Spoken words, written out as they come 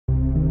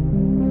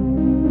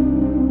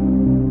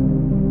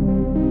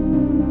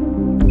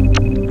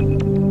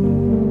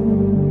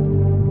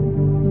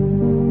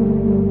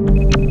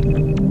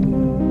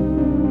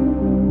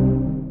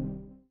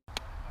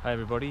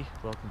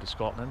everybody, welcome to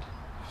Scotland.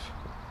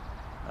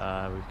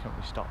 We've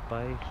currently stopped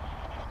by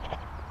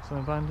some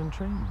abandoned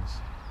trains.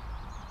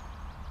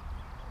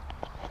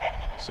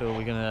 So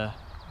we're gonna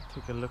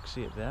take a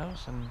look-see at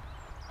theirs and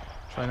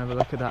try and have a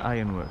look at that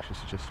ironworks, which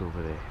is just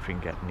over there, if we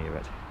can get near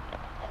it.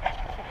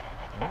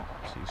 Alright,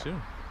 see you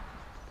soon.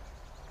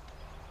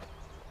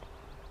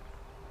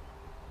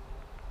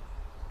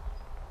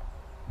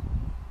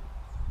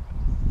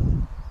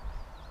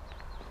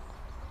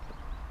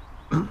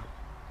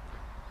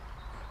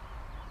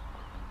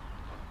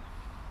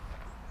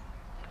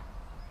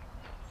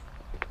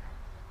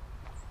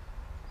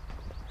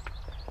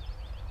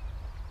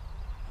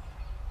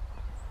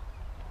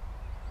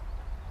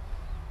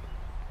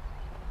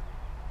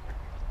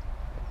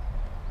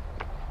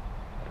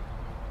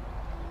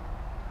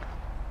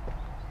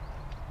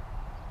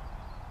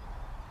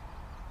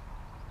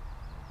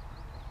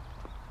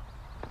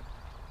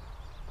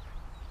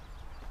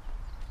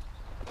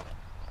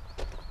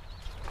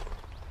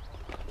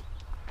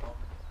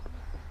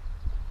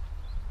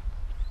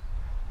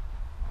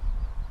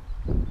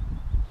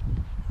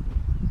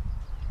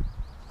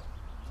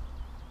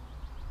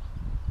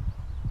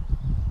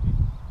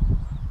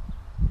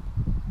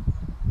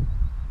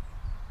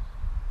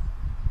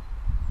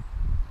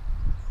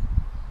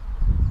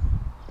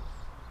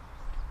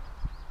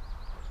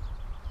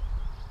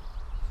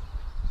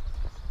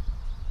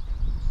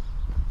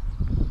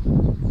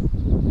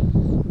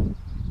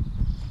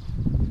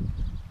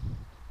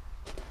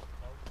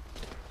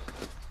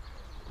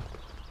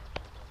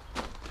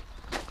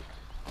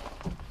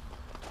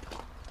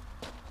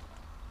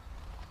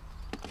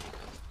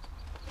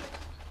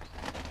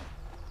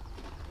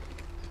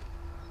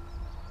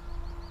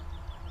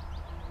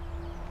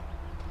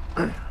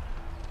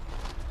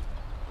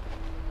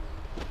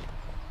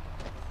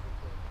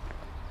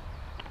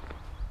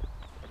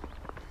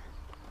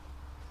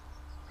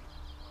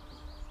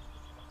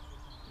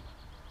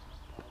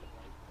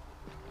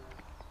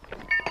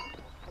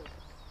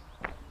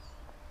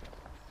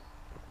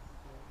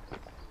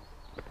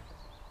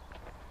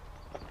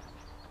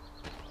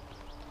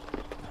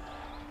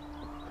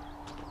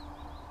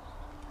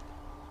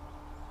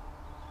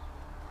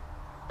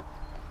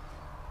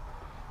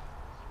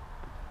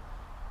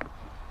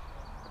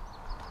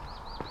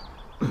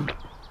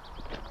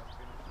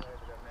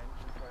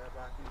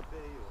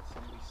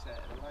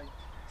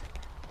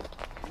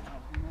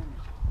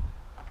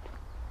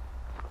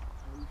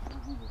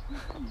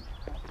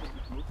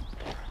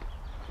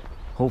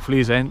 Hopefully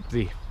it's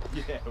empty.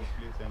 Yeah,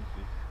 hopefully it's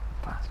empty.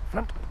 Pass in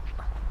front.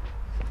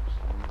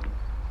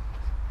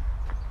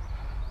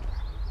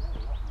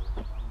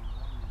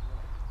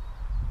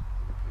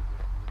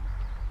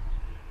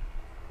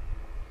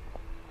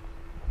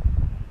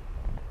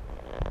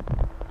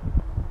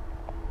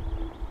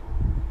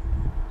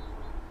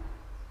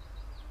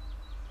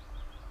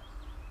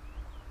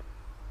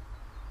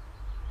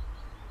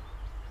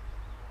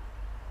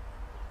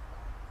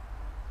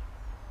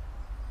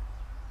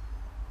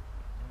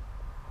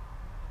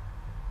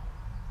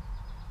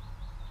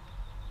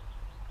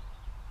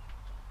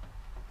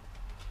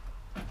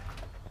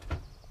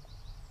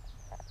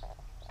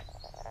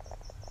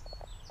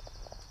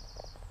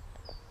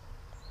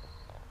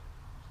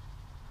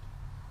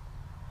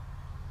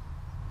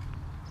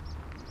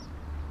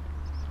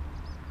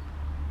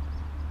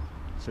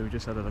 So we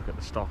just had a look at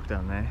the stock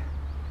down there,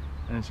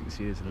 and as you can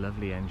see there's a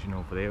lovely engine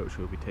over there which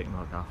we'll be taking a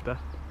look after.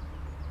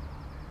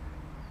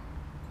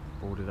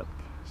 Boarded up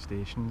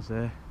stations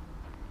there.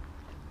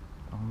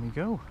 On we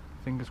go,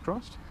 fingers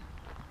crossed.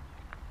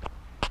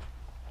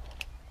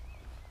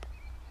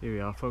 Here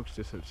we are folks,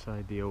 just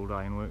outside the old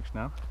ironworks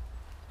now.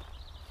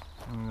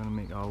 And we're going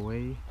to make our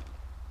way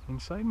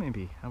inside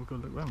maybe, have a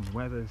good look around. The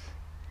weather's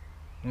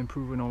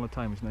improving all the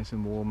time, it's nice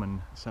and warm and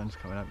the sun's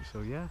coming out, so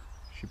yeah,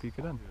 should be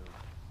good then.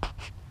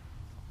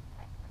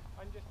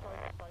 I'm just trying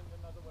to find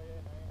another way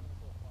in. I am going to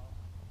go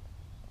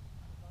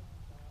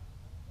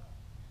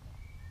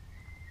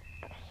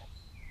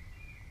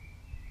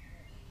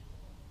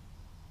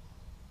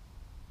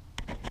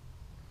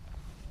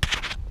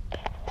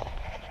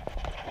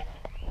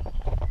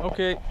far.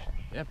 Okay,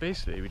 yeah,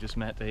 basically we just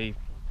met a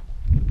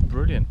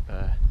brilliant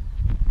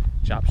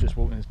chap's just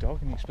walking his dog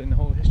and he explained the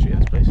whole history of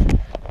this place.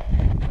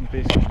 And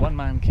basically one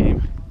man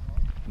came,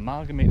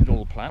 amalgamated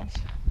all the plants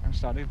and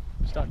started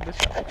this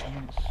up. I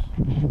mean, it's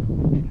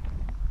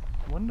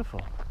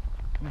wonderful.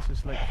 And this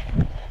is like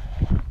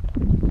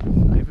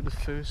either the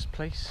first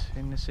place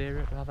in this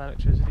area to have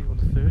electricity or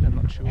the third, I'm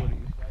not sure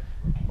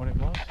what it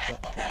was,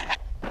 but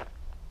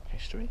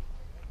history.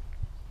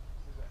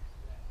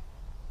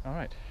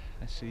 Alright,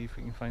 let's see if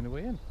we can find a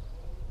way in.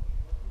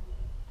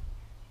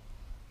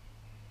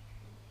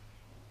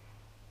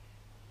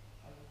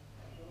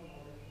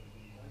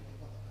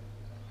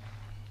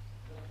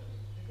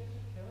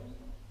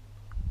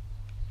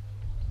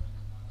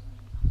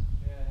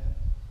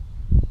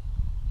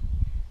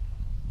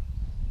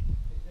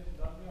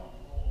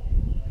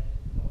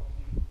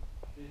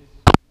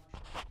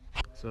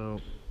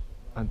 So,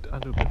 I'll do a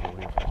bit of a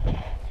wave.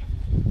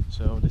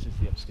 So this is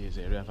the upstairs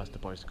area. I've asked the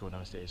boys to go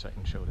downstairs so I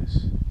can show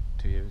this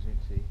to you. As you can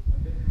see,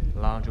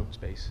 large open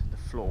space. The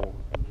floor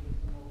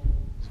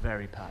is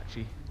very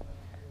patchy.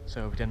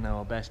 So we didn't know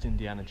our best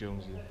Indiana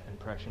Jones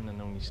impression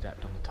and only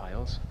stepped on the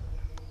tiles,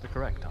 the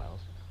correct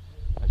tiles,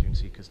 as you can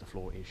see, because the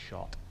floor is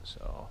shot.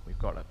 So we've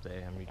got up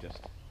there and we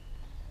just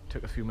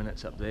took a few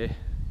minutes up there.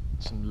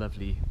 Some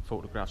lovely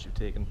photographs we've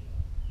taken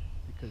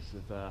because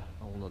of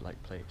all the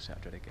light play,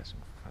 etc. They get some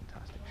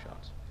fantastic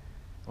shots.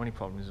 Only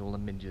problem is all the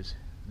midges,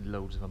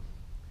 loads of them.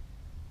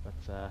 But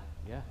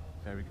yeah,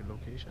 very good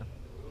location.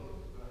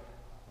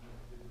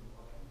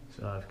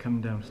 So I've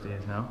come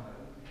downstairs now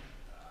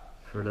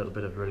for a little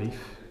bit of relief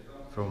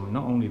from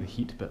not only the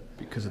heat but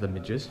because of the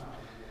midges.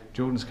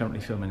 Jordan's currently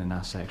filming in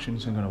that section,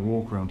 so I'm going to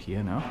walk around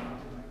here now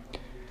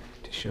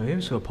to show you.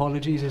 So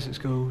apologies as it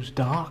goes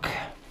dark.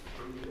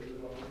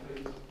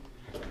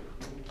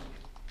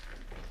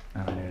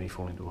 And I nearly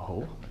fall into a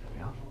hole. There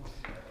we are.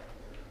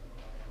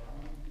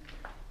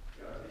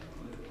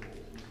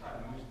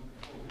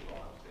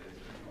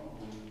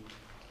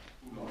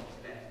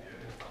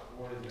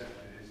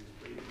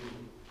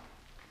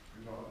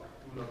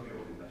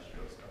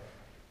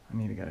 I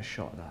need to get a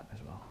shot of that as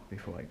well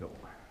before I go.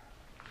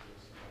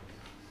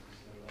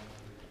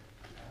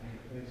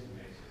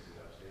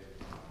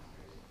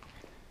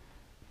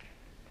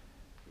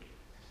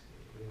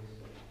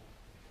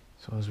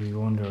 So as we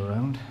wander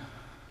around,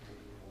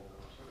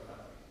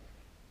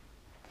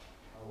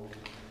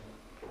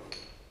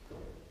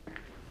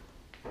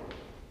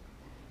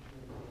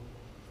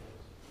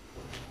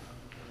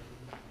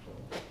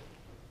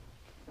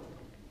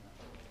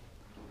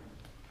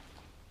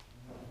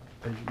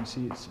 as you can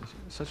see, it's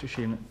such a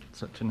shame that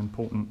such an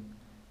important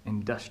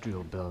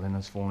industrial building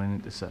has fallen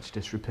into such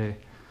disrepair.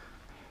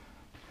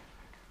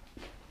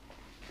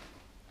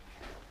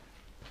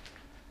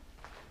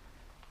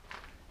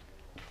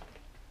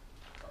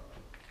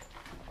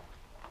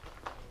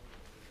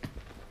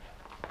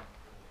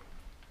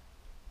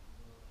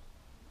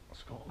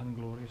 Scotland,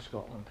 glorious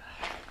Scotland.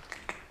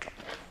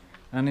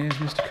 And here's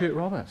Mr. Kurt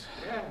Roberts.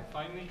 Yeah,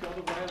 finally got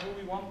the weather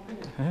we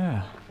wanted.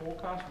 Yeah.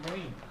 Forecast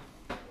rain.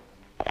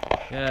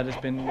 Yeah, the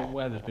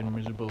weather's been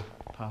miserable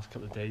the past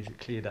couple of days. It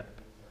cleared up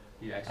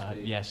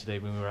yesterday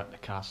when we were at the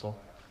castle.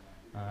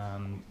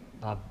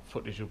 That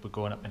footage will be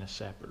going up in a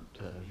separate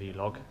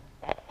vlog.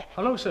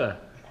 Hello, sir.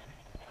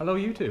 Hello,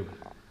 YouTube.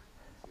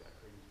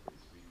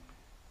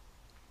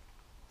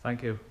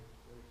 Thank you.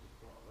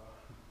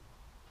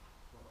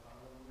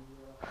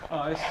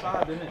 Oh, it's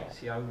sad, isn't it?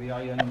 See how the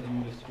iron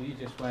industry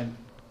just went.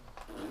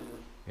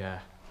 Yeah.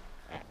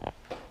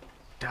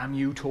 Damn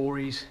you,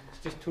 Tories. It's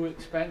just too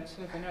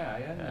expensive, isn't it?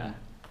 Iron. Yeah.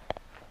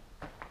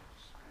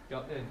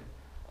 Got it.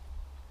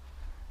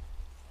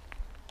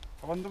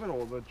 I wonder where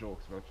all the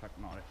jokes about Chuck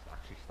Norris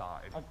actually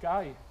started. A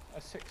guy, a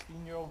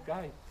 16-year-old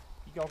guy,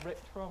 he got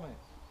ripped from it.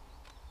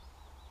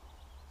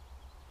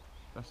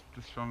 That's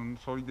just showing,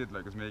 so he did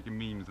like was making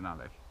memes and that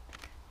like.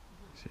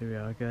 So here we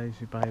are, guys.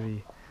 We buy the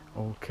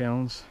old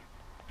kilns.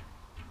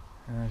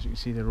 As you can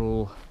see, they're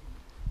all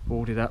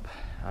boarded up,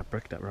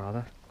 bricked up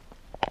rather.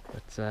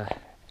 But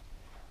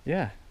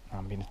yeah,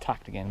 I'm being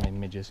attacked again by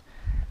midges.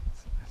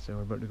 So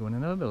we're about to go in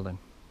another building.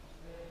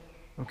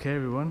 Okay,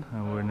 everyone,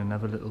 we're in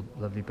another little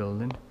lovely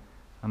building.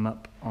 I'm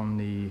up on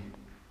the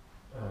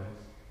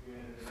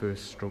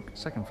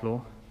second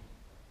floor,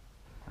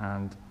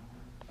 and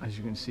as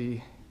you can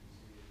see,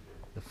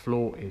 the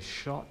floor is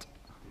shot.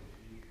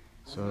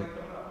 So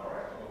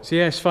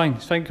yeah, it's fine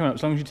coming up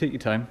as long as you take your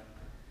time.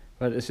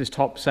 But it's this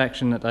top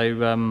section that I've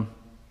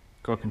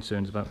got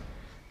concerns about.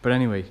 But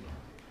anyway,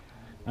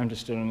 I'm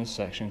just still in this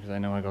section because I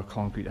know I got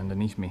concrete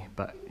underneath me.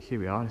 But here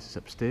we are, this is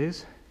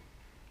upstairs.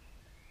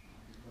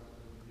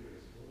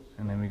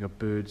 And then we got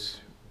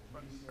birds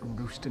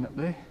roosting up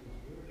there.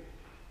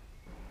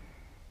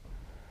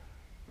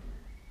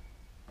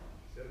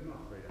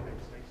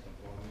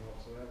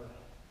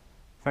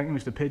 Thank you,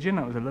 Mr. Pigeon,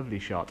 that was a lovely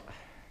shot.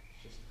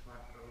 It's just the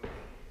fact that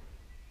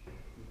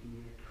we can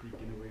hear it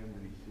creaking away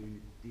underneath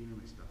you, dealing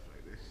with stuff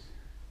like this.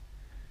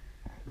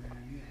 And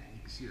yeah,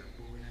 you can see that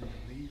bowing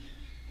underneath.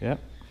 Yep.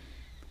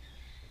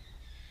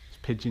 There's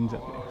pigeons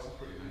up Oh, that's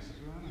pretty nice as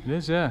well, isn't there. It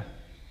is, yeah. I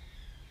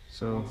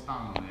So, won't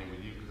stand on there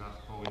with you because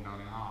that's bowing down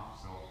in half,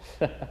 so.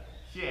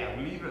 Yeah,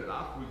 we'll leave it at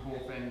that. We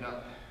both end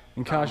up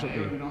in down casualty.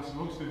 there where we're not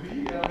supposed to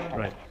be.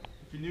 Right.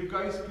 If you're new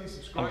guys, please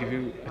subscribe. I'll give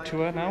you a like,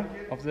 tour now like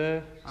it, of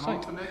the and on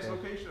site. to the next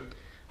location.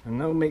 I'm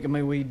now making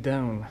my way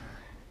down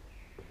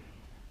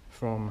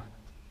from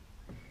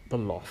the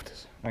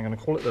loft. I'm going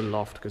to call it the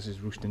loft because there's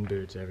roosting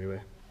birds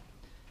everywhere.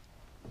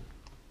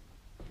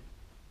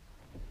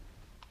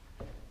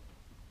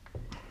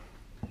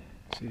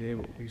 See there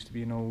what used to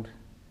be an old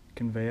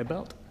conveyor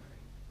belt.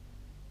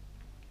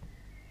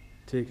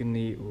 Taking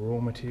the raw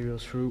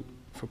materials through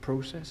for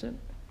processing.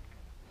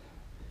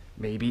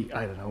 Maybe,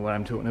 I don't know what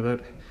I'm talking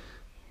about,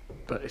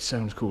 but it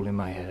sounds cool in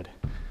my head.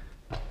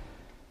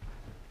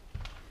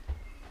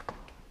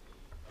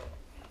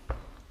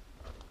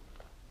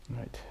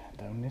 Right,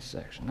 down this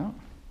section now.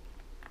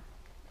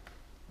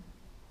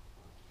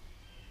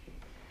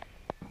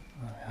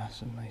 Oh yeah,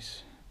 some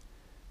nice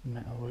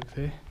metal work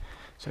there.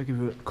 So I'll give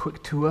you a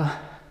quick tour.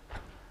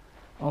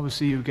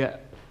 Obviously you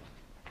get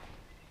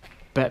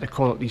better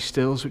quality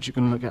stills, which you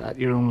can look at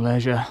your own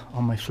leisure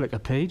on my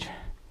Flickr page.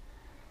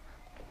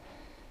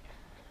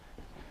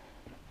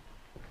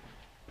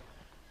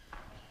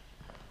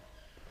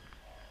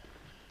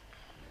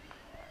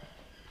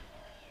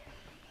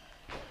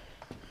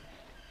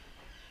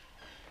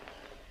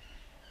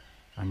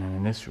 And then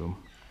in this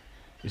room,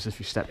 just if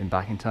you're stepping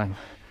back in time,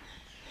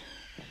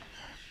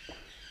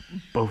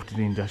 both to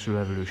the Industrial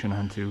Revolution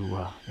and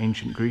to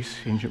ancient Greece,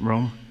 ancient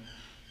Rome.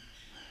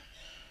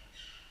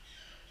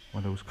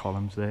 One of those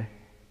columns there.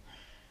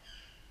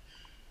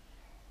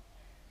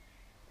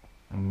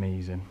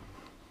 Amazing.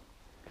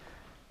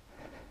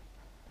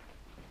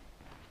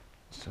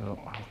 So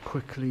I'll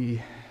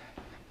quickly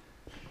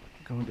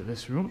go into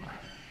this room.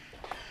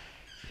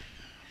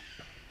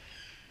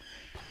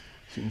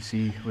 So you can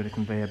see where the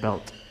conveyor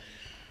belt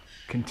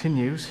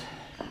continues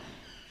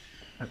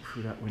out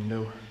through that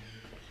window.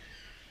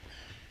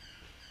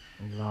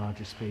 A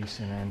larger space,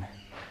 and then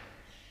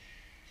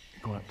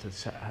going up to the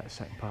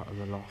second part of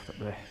the loft up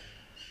there.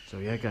 So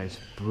yeah guys,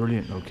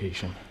 brilliant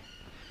location.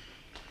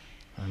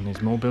 And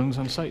there's more buildings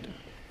on site.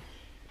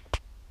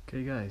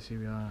 Okay guys, here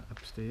we are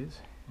upstairs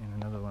in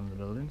another one of the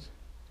buildings.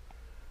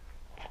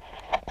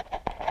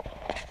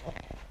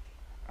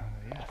 And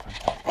yeah,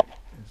 fantastic.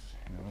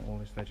 You know, all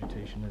this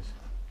vegetation is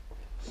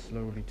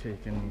slowly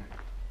taken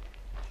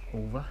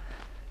over.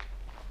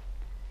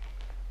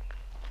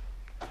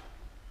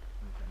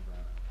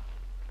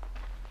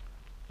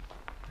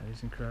 That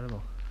is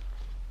incredible.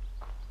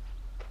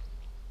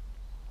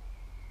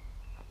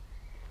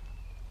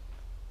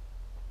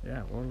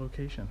 Yeah, what a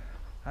location.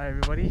 Hi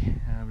everybody,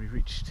 we've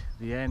reached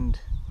the end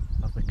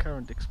of the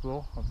current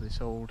explore of this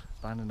old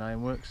abandoned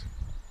ironworks.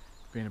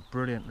 It's been a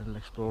brilliant little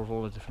explore of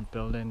all the different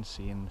buildings,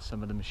 seeing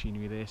some of the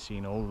machinery there,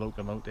 seeing old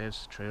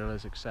locomotives,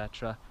 trailers,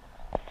 etc.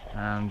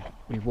 And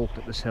we've walked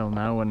up this hill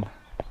now, and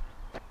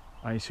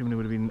I assume there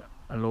would have been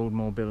a load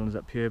more buildings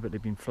up here, but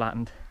they've been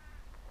flattened.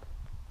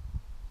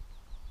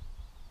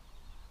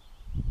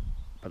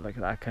 But look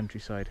at that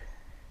countryside.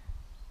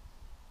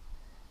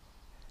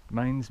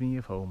 Reminds me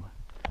of home.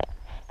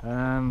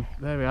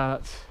 There we are,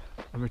 that's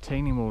a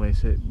retaining wall there,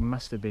 so it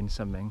must have been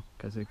something,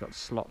 because they've got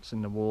slots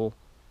in the wall.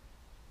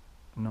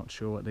 I'm not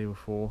sure what they were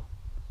for,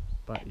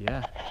 but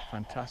yeah,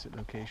 fantastic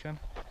location.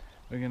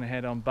 We're going to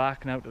head on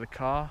back now to the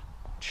car,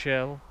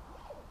 chill,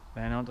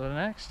 then on to the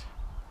next.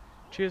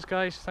 Cheers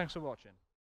guys, thanks for watching.